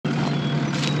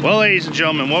Well, ladies and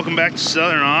gentlemen, welcome back to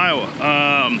Southern Iowa.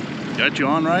 Got you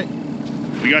on right?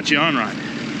 We got you on right.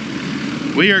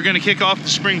 We are going to kick off the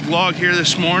spring vlog here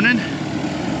this morning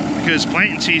because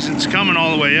planting season's coming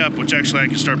all the way up, which actually I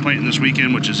can start planting this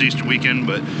weekend, which is Easter weekend,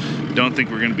 but don't think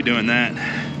we're going to be doing that.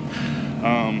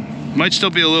 Might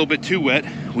still be a little bit too wet.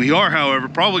 We are, however,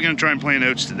 probably going to try and plant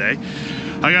oats today.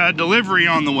 I got a delivery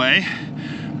on the way,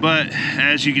 but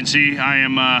as you can see, I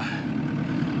am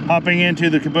hopping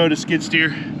into the Kubota skid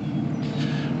steer.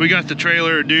 We got the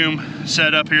trailer of doom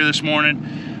set up here this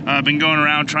morning. I've been going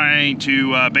around trying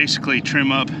to basically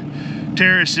trim up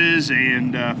terraces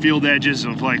and field edges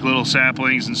of like little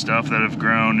saplings and stuff that have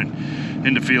grown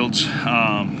into fields.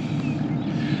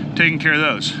 Taking care of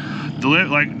those.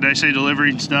 Like I say,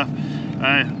 delivery and stuff.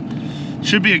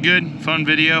 Should be a good, fun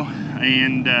video,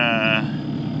 and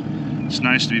it's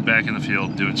nice to be back in the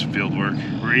field doing some field work.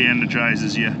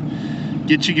 Re-energizes you,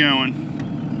 gets you going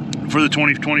for the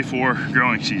 2024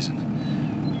 growing season.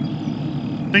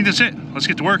 I think that's it. Let's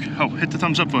get to work. Oh, hit the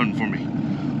thumbs up button for me.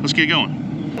 Let's get going.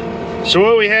 So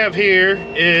what we have here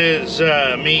is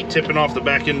me tipping off the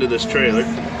back end of this trailer.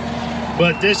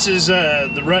 But this is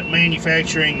the Rut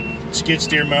Manufacturing skid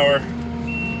steer mower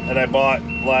that I bought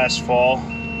last fall.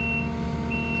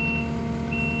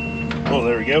 Oh,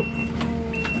 there we go.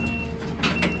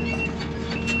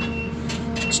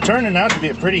 It's turning out to be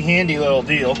a pretty handy little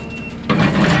deal.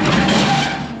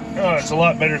 Oh, it's a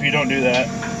lot better if you don't do that.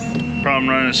 Problem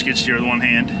running a skid steer with one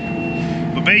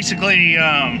hand. But basically,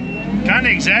 kind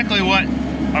of exactly what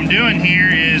I'm doing here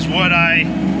is what I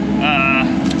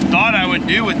thought I would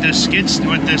do with this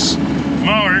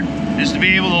mower, is to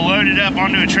be able to load it up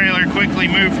onto a trailer, quickly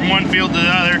move from one field to the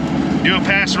other, do a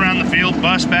pass around the field,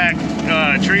 bust back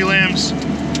tree limbs,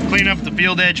 clean up the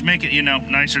field edge, make it, you know,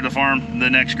 nicer to farm the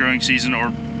next growing season,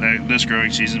 or this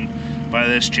growing season by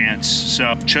this chance.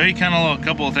 So show you kind of a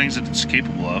couple of things that it's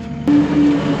capable of.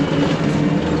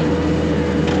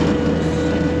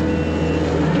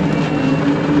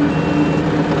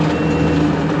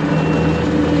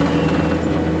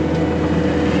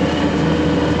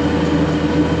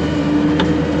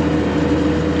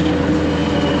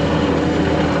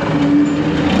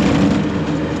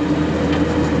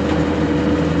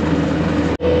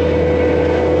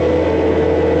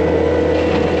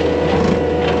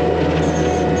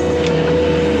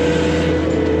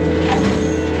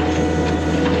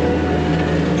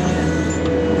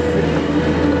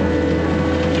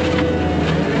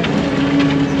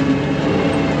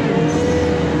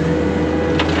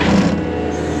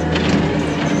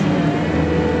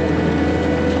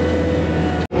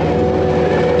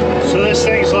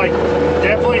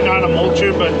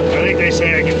 But I think they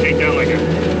say I can take down like a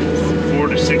 4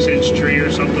 to 6 inch tree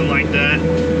or something like that,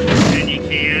 and you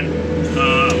can.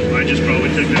 I just probably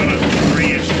took down a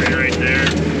 3-inch tree right there.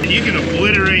 And you can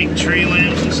obliterate tree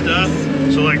limbs and stuff.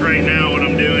 So like right now what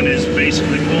I'm doing is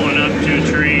basically pulling up to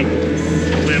a tree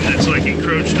limb that's like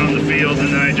encroached on the field, and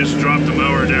then I just drop the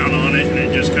mower down on it, and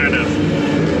it just kind of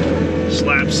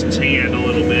slaps its hand a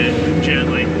little bit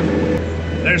gently.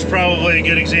 There's probably a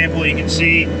good example. You can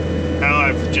see how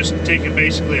I've just taken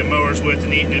basically a mower's width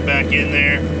and eaten it back in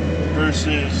there,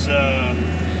 versus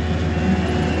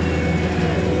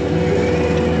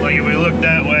like if we look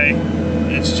that way,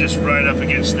 it's just right up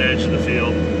against the edge of the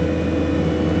field.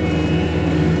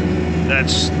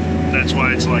 That's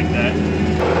why it's like that.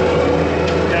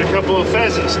 Got a couple of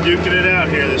pheasants duking it out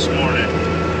here this morning.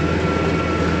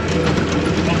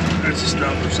 Oh, that's a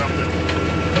stump or something.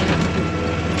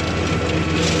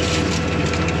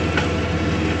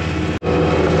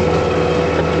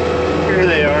 Here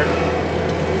they are.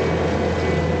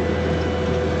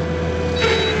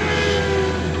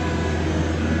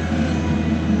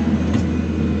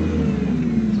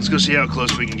 Let's go see how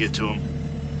close we can get to them.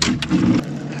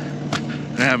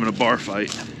 They're having a bar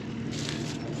fight.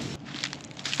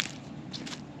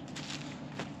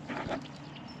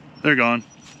 They're gone.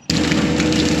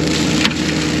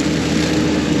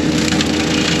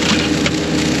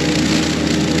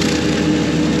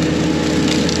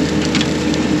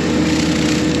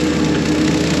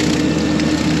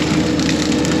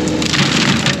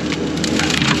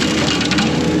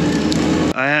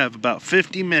 I have about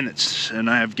 50 minutes and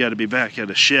I have got to be back at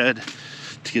a shed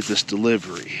to get this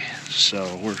delivery.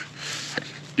 So we're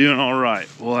doing all right.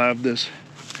 We'll have this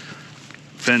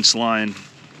fence line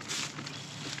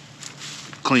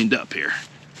cleaned up here.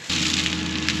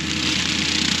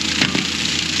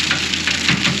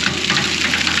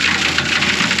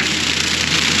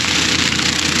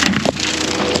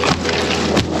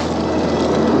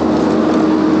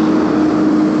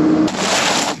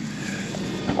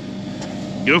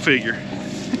 Go figure.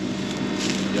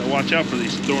 Gotta watch out for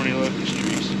these thorny locust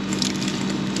trees.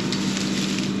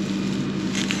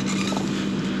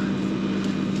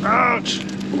 Ouch!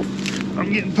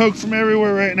 I'm getting poked from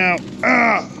everywhere right now.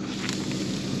 Ah!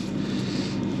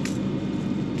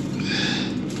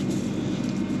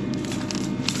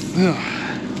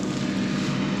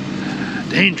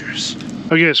 Dangerous.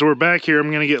 Okay, so we're back here. I'm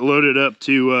gonna get loaded up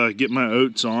to get my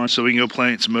oats on so we can go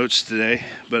plant some oats today.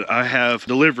 But I have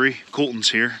delivery. Colton's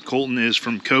here. Colton is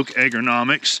from Koch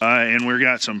Agronomics, and we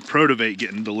got some PROTIVATE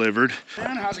getting delivered.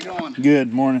 Dan, how's it going?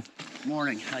 Good morning.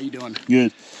 Morning. How you doing?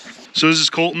 Good. So this is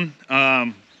Colton. You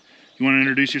want to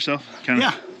introduce yourself?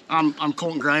 Yeah, I'm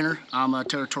Colton Greiner. I'm a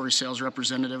territory sales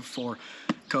representative for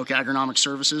Koch Agronomic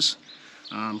Services.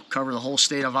 Cover the whole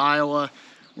state of Iowa.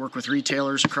 Work with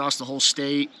retailers across the whole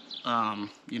state.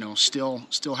 You know, still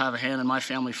have a hand in my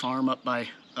family farm up by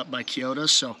Kyoto.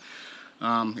 So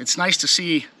it's nice to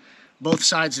see both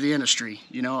sides of the industry.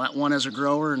 You know, one as a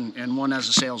grower and one as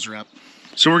a sales rep.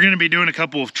 So we're going to be doing a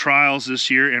couple of trials this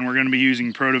year, and we're going to be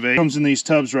using PROTIVATE. It comes in these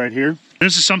tubs right here.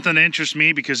 This is something that interests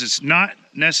me because it's not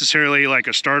necessarily like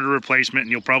a starter replacement,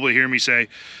 and you'll probably hear me say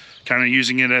kind of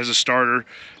using it as a starter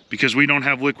because we don't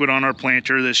have liquid on our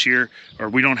planter this year, or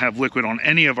we don't have liquid on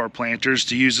any of our planters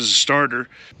to use as a starter.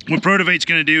 What PROTIVATE's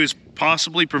going to do is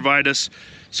possibly provide us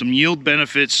some yield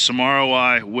benefits, some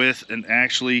ROI with, and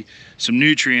actually some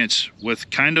nutrients with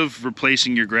kind of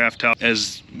replacing your graft towel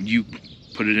as you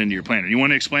put it into your planter. You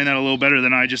want to explain that a little better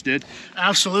than I just did?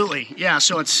 Absolutely. Yeah,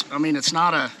 so it's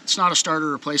not a starter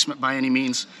replacement by any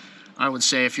means. I would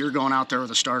say if you're going out there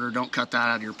with a starter, don't cut that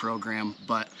out of your program.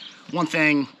 But one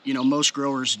thing, you know, most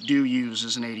growers do use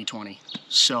is an 80-20.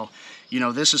 So, you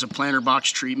know, this is a planter box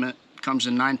treatment. It comes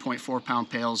in 9.4 pound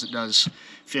pails. It does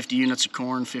 50 units of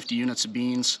corn, 50 units of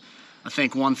beans. I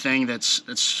think one thing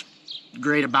that's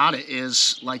great about it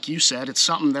is, like you said, it's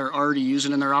something they're already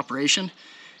using in their operation.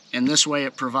 And this way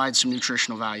it provides some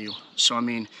nutritional value. So, I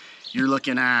mean, you're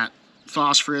looking at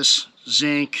phosphorus,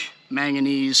 zinc,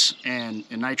 manganese, and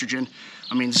nitrogen.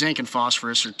 I mean, zinc and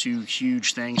phosphorus are two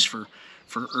huge things for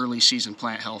early season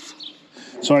plant health.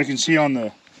 So I can see on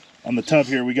the tub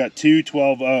here, we got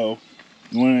 212O.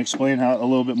 You want to explain a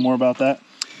little bit more about that?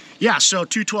 Yeah, so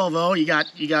 212O, you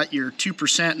got your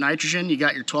 2% nitrogen, you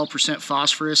got your 12%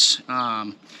 phosphorus.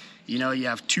 You know, you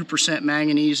have 2%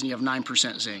 manganese and you have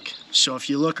 9% zinc. So if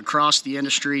you look across the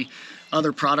industry,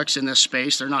 other products in this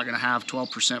space, they're not going to have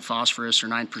 12% phosphorus or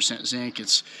 9% zinc.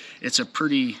 It's a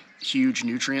pretty huge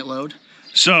nutrient load.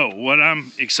 So what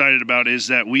I'm excited about is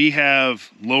that we have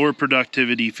lower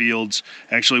productivity fields.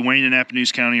 Actually, Wayne and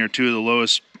Appanoose County are two of the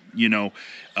lowest, you know,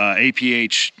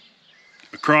 APH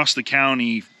across the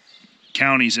counties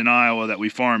in Iowa that we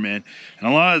farm in, and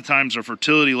a lot of the times our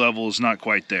fertility level is not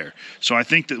quite there. So I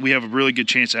think that we have a really good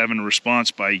chance of having a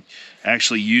response by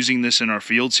actually using this in our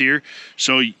fields here.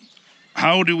 So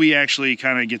how do we actually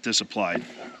kind of get this applied?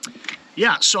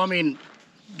 Yeah, so I mean,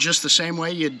 just the same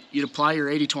way you'd apply your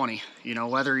 80-20. You know,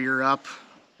 whether you're up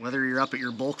at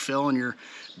your bulk fill and you're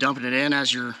dumping it in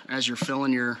as you're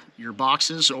filling your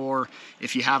boxes, or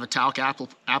if you have a talc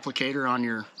applicator on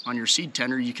your seed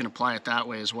tender, you can apply it that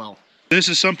way as well. This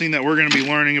is something that we're going to be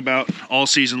learning about all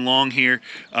season long here.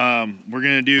 We're going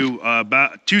to do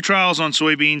about 2 trials on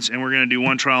soybeans, and we're going to do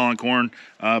 1 trial on corn,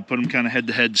 put them kind of head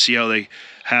to head to see how they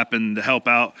happen to help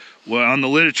out. Well, on the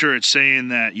literature, it's saying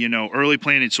that, you know, early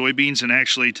planted soybeans, and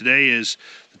actually today is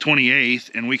the 28th,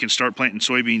 and we can start planting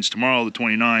soybeans tomorrow, the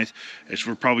 29th.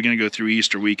 We're probably going to go through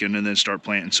Easter weekend and then start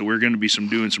planting. So we're going to be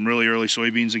doing some really early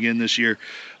soybeans again this year.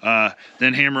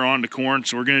 Then hammer on to corn.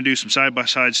 So we're going to do some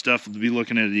side-by-side stuff. We'll be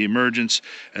looking at the emergence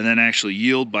and then actually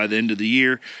yield by the end of the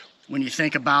year. When you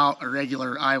think about a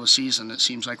regular Iowa season, it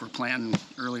seems like we're planting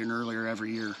earlier and earlier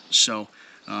every year. So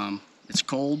it's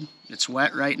cold, it's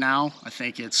wet right now. I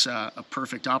think it's a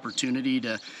perfect opportunity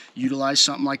to utilize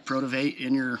something like PROTIVATE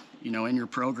in your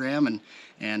program,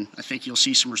 and I think you'll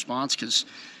see some response because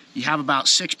you have about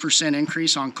 6%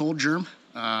 increase on cold germ.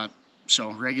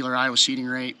 So regular Iowa seeding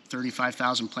rate,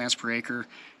 35,000 plants per acre.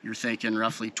 You're thinking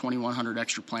roughly 2,100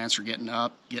 extra plants are getting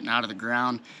out of the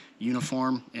ground,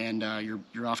 uniform, and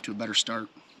you're off to a better start.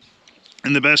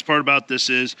 And the best part about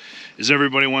this is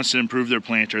everybody wants to improve their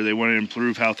planter. They want to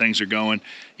improve how things are going.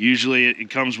 Usually it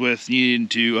comes with needing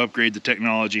to upgrade the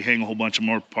technology, hang a whole bunch of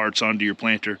more parts onto your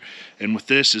planter. And with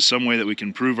this is some way that we can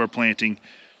improve our planting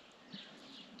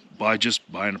by just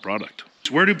buying a product.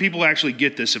 So where do people actually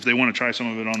get this if they want to try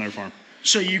some of it on their farm?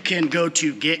 So you can go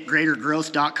to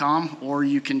getgreatergrowth.com, or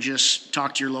you can just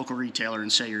talk to your local retailer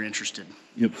and say you're interested.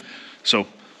 Yep. So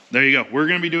there you go. We're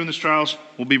going to be doing this trials.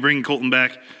 We'll be bringing Colton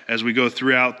back as we go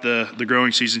throughout the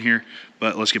growing season here,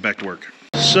 but let's get back to work.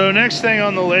 So next thing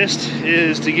on the list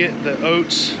is to get the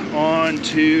oats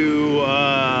onto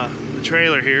the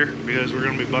trailer here, because we're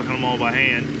going to be bucking them all by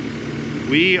hand.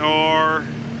 We are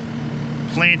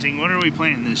planting, what are we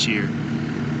planting this year?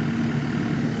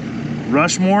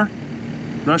 Rushmore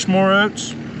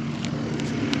oats.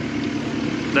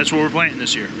 That's what we're planting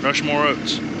this year, Rushmore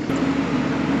oats.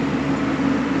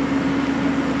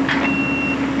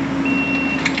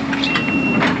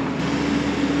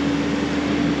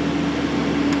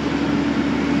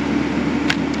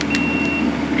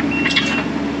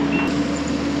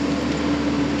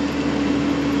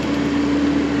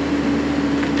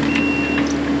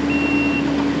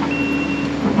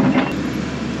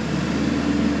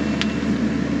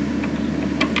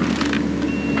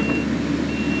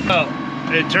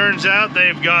 It turns out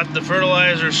they've got the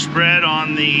fertilizer spread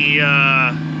on the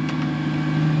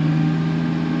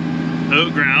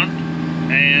oat ground,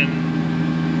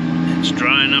 and it's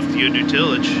dry enough to go do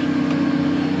tillage.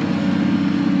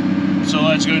 So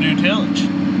let's go do tillage.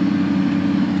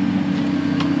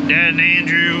 Dad and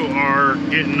Andrew are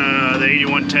getting the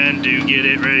 8110 to get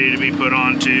it ready to be put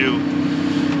onto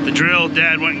the drill.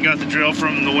 Dad went and got the drill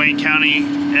from the Wayne County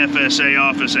FSA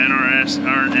office,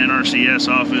 NRCS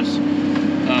office.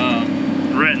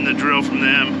 Renting the drill from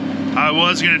them. I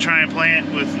was going to try and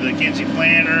plant with the Kinsey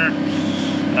planter.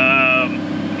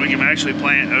 We can actually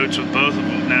plant oats with both of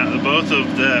them now. Both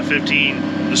of the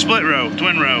 15, the split row,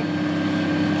 twin line,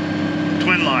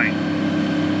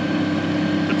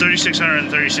 the 3600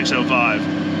 and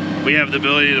 3605. We have the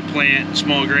ability to plant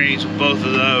small grains with both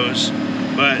of those.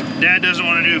 But Dad doesn't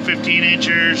want to do 15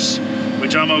 inchers,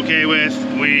 which I'm okay with.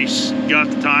 We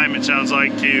got the time, it sounds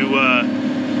like,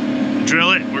 to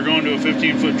drill it. We're going to a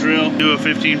 15-foot drill. Do a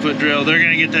 15-foot drill. They're going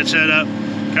to get that set up.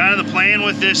 Kind of the plan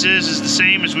with this is the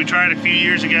same as we tried a few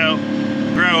years ago.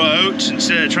 Grow oats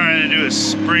instead of trying to do a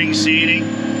spring seeding,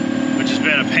 which has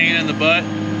been a pain in the butt.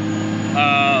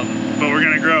 But we're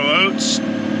going to grow oats,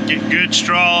 get good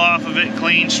straw off of it,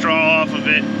 clean straw off of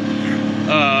it.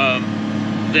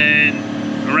 Then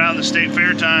around the state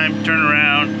fair time, turn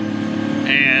around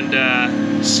and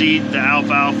seed the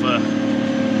alfalfa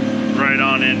right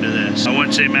on into this. I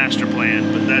wouldn't say master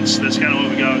plan, but that's kind of what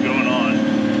we got going on.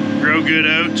 Grow good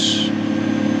oats,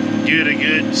 get a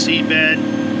good seed bed,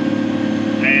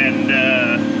 and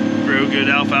grow good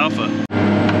alfalfa.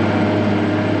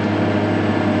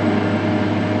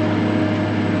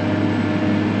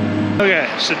 Okay,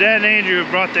 so Dad and Andrew have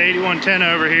brought the 8110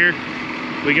 over here.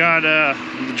 We got the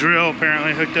drill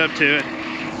apparently hooked up to it.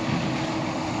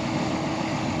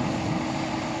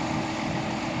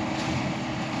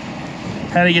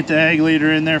 Had to get the ag leader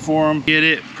in there for them, get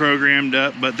it programmed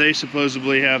up, but they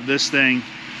supposedly have this thing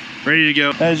ready to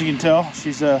go. As you can tell,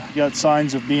 she's got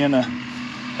signs of being a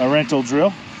rental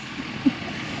drill,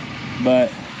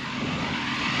 but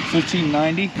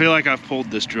 1590. I feel like I've pulled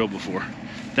this drill before.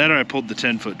 That or I pulled the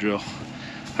 10-foot drill.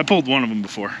 I pulled one of them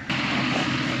before. Can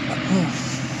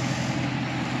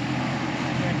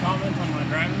I comment on my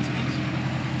driving skills?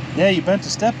 Yeah, you bent a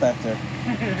step back there.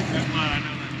 I know that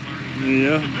already.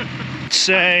 Yeah.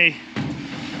 Say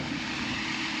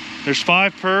there's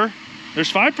 5 per. There's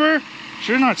 5 per?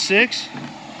 Sure, not 6.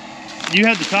 You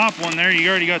had the top one there. You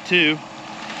already got 2.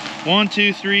 1,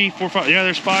 2, 3, 4, 5. Yeah,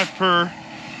 there's 5 per.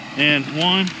 And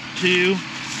 1, 2,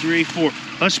 3, 4.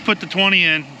 Let's put the 20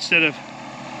 in instead of.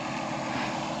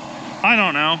 I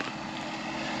don't know.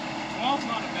 12's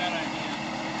not a bad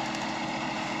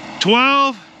idea.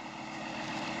 12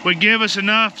 would give us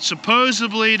enough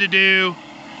supposedly to do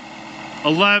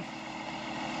 11.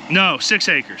 No, 6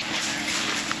 acres.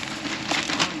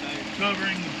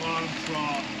 Covering the bottom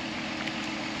trough.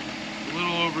 A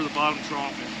little over the bottom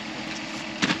trough.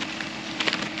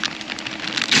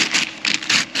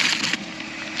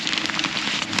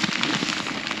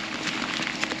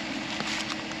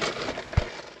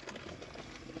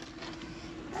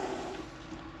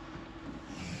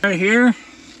 Right here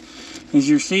is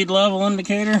your seed level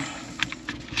indicator,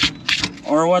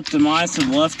 or what the mice have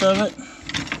left of it.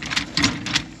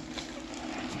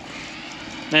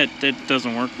 That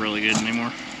doesn't work really good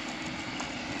anymore.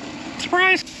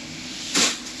 Surprise!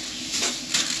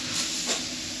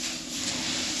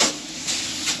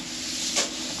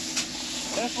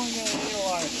 Definitely gonna need a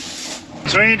lot of it.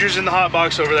 So Andrew's in the hot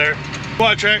box over there.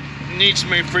 Quad track needs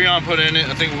some Freon put in it.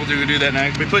 I think we'll do that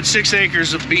next. We put 6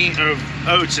 acres of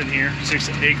oats in here. 6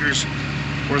 acres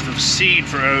worth of seed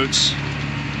for oats.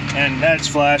 And that's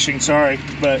flashing, sorry.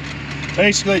 But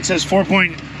basically it says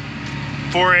 4.48,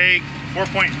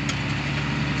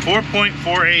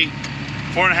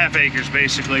 4.5 acres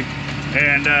basically.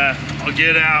 And I'll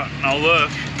get out and I'll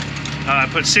look. I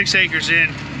put 6 acres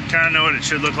in kind of know what it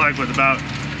should look like with about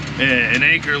an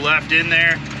acre left in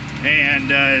there.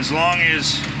 And as long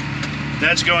as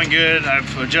that's going good,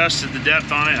 I've adjusted the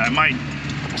depth on it. I might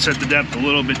set the depth a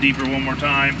little bit deeper one more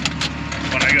time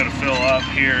when I go to fill up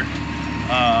here.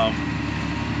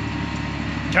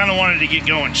 Kind of wanted to get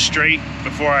going straight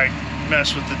before I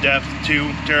mess with the depth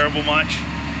too terrible much.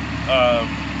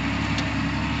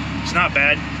 It's not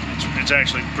bad. It's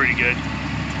actually pretty good.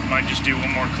 Might just do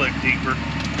one more click deeper,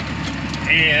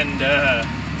 and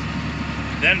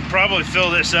then probably fill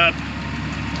this up.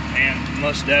 And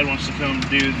unless Dad wants to come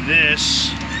do this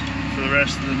for the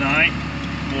rest of the night,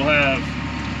 we'll have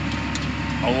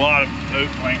a lot of oat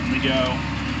planting to go.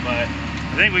 But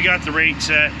I think we got the rate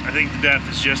set. I think the depth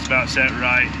is just about set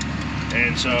right,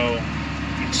 and so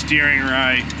it's steering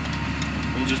right.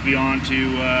 We'll just be on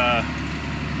to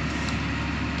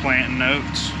planting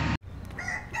oats.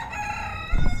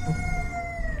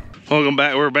 Welcome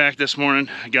back. We're back this morning.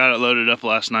 I got it loaded up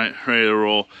last night, ready to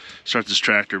roll. Start this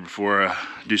tractor before I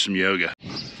do some yoga.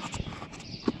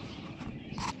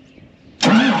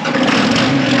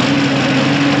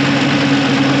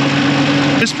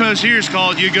 This post here is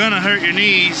called "You're Gonna Hurt Your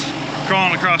Knees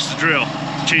Crawling Across the Drill."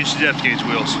 Change the depth gauge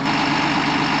wheels.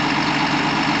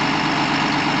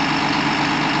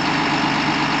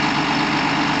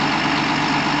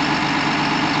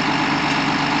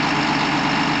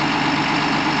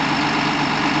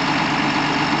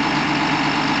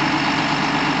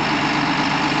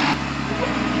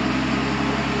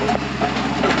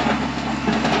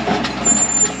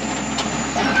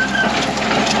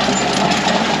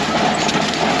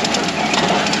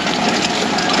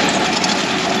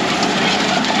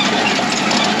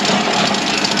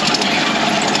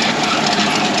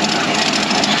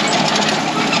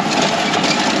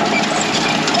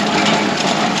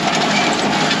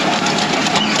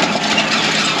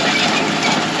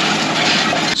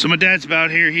 So my dad's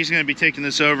about here. He's gonna be taking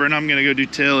this over and I'm gonna go do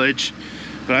tillage.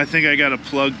 But I think I got a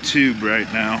plug tube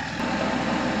right now.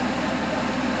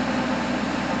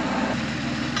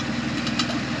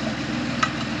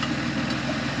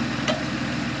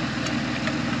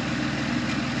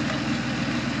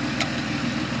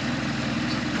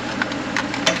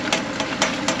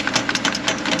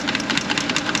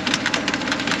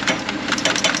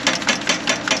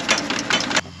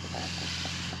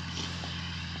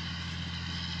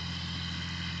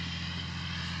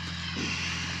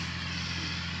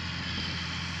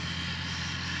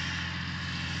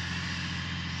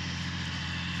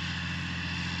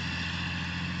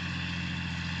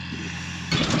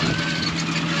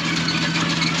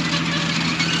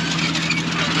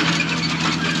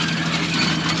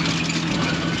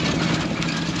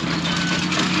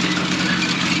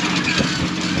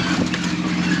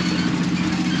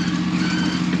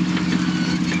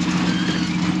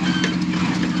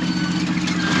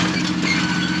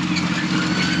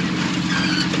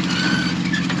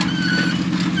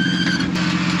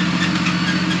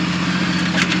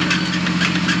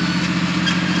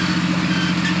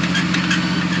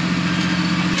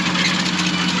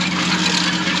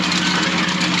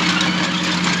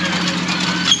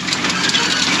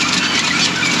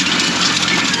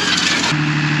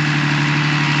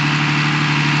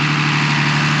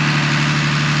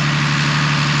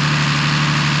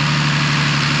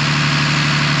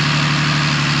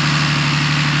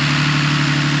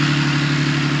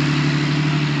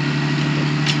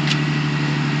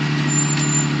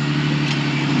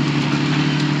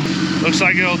 Looks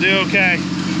like it'll do okay.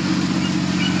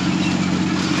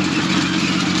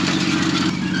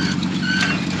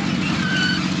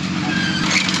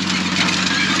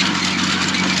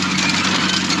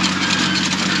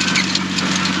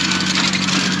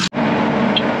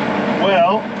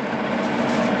 Well,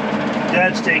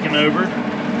 Dad's taking over,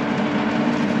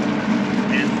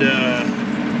 and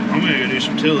I'm gonna go do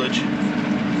some tillage.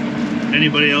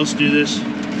 Anybody else do this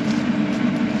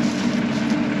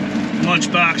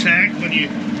lunchbox hack? When you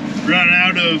run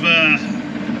out of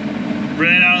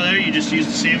bread out of there, you just use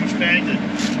the sandwich bag to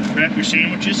wrap your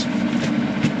sandwiches.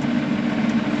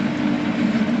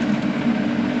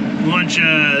 Lunch,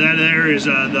 that there is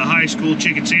the high school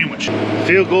chicken sandwich.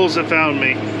 Field goals have found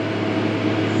me.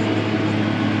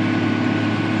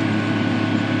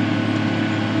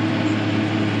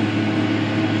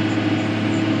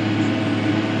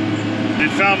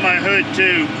 It found my hood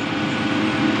too.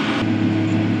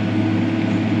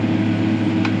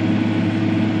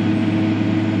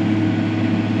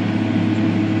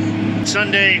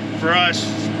 Sunday for us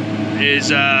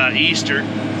is Easter,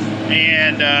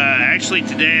 and actually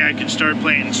today I could start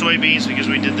planting soybeans because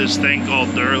we did this thing called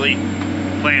the early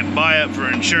plant buy-up for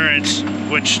insurance,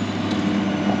 which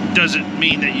doesn't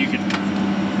mean that you can,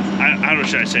 how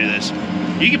should I say this?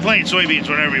 You can plant soybeans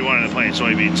whenever you want to plant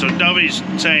soybeans. So nobody's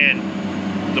saying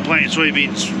to plant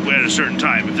soybeans at a certain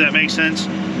time, if that makes sense.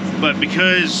 But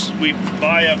because we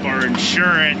buy up our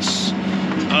insurance,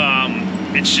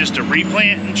 it's just a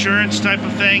replant insurance type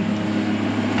of thing,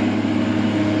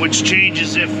 which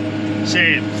changes if,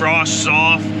 say, it frosts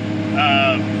off,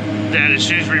 that as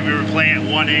soon as we replant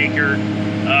 1 acre,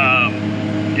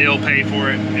 it'll pay for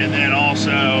it. And then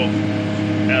also,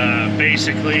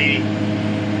 basically,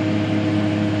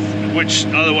 which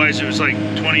otherwise it was like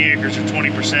 20 acres or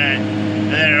 20%.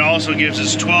 And then it also gives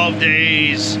us 12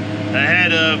 days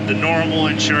ahead of the normal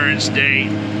insurance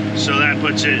date. So that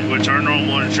puts it, which our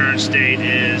normal insurance date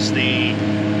is the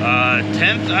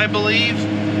 10th, I believe.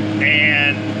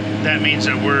 And that means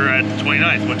that we're at the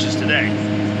 29th, which is today.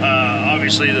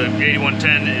 Obviously the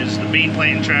 8110 is the bean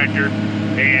planting tractor,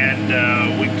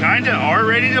 and we kind of are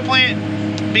ready to plant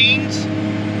beans.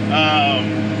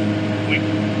 We,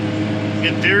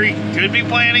 in theory, could be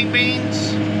planting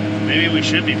beans. Maybe we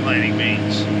should be planting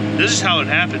beans. This is how it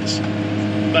happens.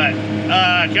 But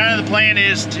kind of the plan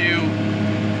is to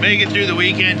make it through the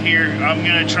weekend here. I'm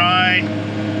gonna try,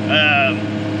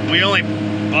 we only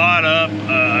bought up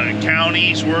a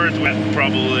county's worth, which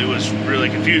probably was really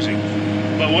confusing.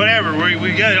 But whatever,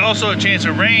 we got also a chance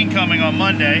of rain coming on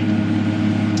Monday.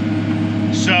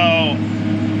 So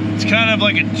it's kind of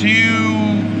like a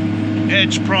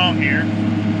two-edged prong here.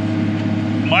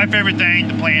 My favorite thing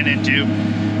to plant into,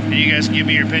 and you guys can give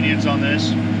me your opinions on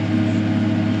this.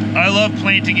 I love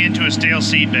planting into a stale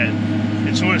seed bed.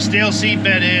 And so what a stale seed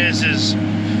bed is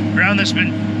ground that's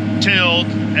been tilled,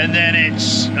 and then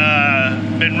it's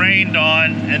been rained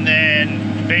on, and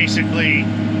then basically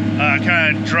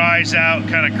kind of dries out,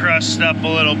 kind of crusts up a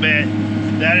little bit.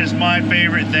 That is my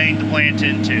favorite thing to plant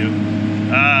into.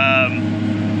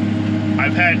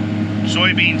 I've had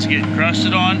soybeans get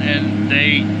crusted on, and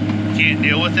they can't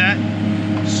deal with that.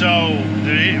 So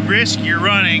the risk you're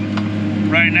running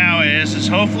right now is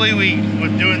hopefully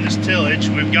with doing this tillage,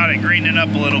 we've got it greening up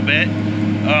a little bit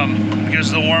because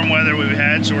of the warm weather we've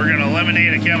had. So we're going to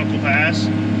eliminate a chemical pass,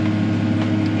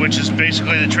 which is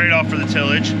basically the trade-off for the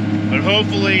tillage. But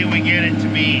hopefully we get it to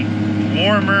be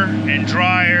warmer and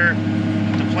drier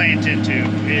to plant into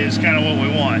is kind of what we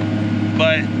want.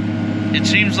 But it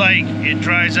seems like it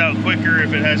dries out quicker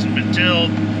if it hasn't been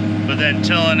tilled, but then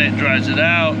tilling it dries it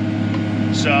out.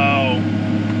 So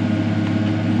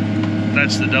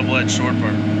that's the double-edged sword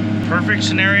part. Perfect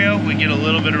scenario, we get a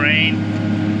little bit of rain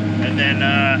and then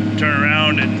turn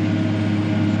around and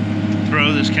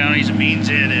throw this counties of beans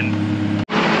in, and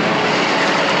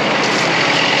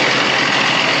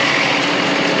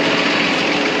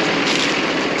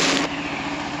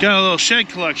got a little shed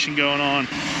collection going on.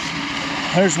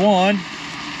 There's one.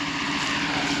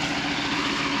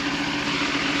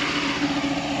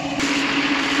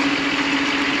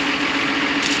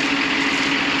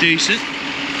 Decent.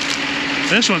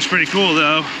 This one's pretty cool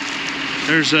though.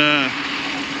 There's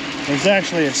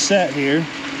actually a set here.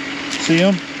 See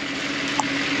them?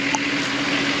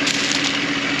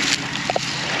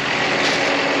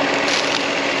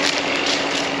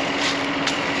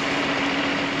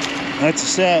 That's a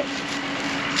set.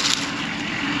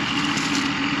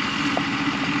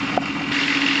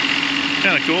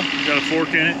 Kind of cool. Got a fork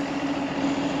in it.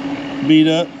 Beat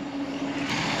up.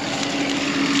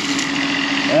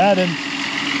 Add him.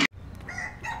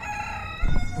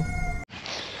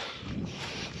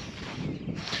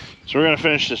 So we're gonna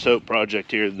finish this oat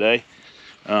project here today.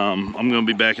 I'm gonna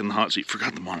be back in the hot seat.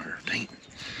 Forgot the monitor. Dang it.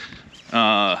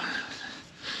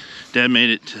 Dad made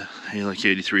it to like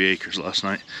 83 acres last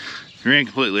night. He ran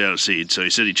completely out of seed, so he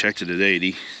said he checked it at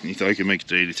 80. And he thought he could make it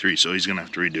to 83, so he's gonna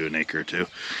have to redo an acre or two.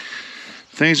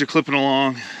 Things are clipping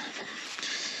along.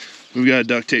 We've got a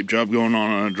duct tape job going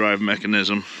on a drive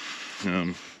mechanism.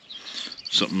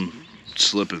 Something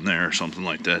slipping there or something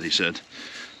like that, he said.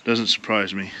 Doesn't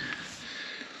surprise me.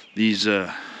 These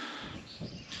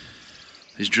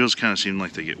drills kind of seem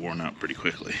like they get worn out pretty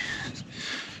quickly.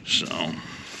 So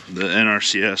the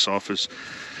NRCS office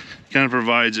kind of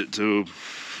provides it to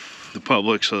the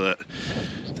public so that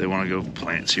if they want to go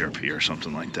plant CRP or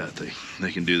something like that,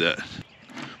 they can do that.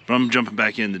 But I'm jumping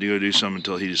back in to go do some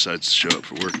until he decides to show up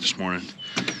for work this morning.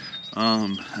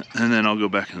 And then I'll go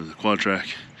back into the quad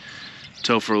track,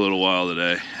 till for a little while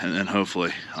today, and then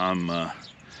hopefully I'm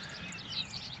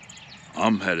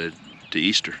headed to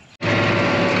Easter.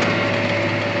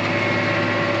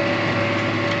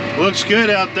 Looks good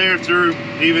out there through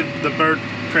even the bird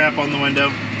crap on the window.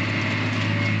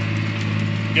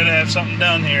 Gonna have something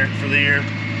done here for the year.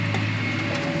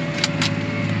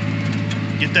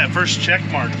 get that first check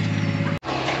mark.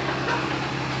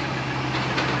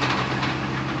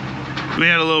 We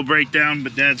had a little breakdown,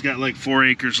 but Dad's got like 4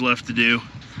 acres left to do.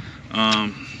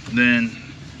 Then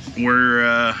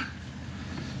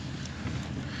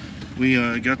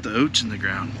we got the oats in the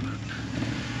ground,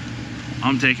 but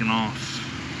I'm taking off.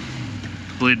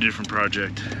 Completely different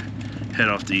project. Head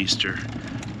off to Easter.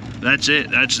 That's it.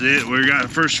 We got the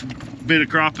first bit of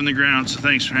crop in the ground, so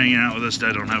thanks for hanging out with us.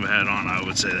 Dad don't have a hat on, I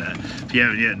would say that. If you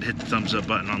haven't yet, hit the thumbs up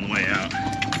button on the way out.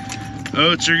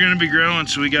 Oats are gonna be growing,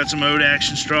 so we got some oat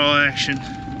action, straw action.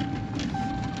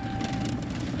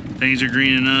 Things are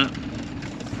greening up.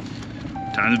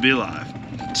 Time to be alive.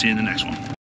 See you in the next one.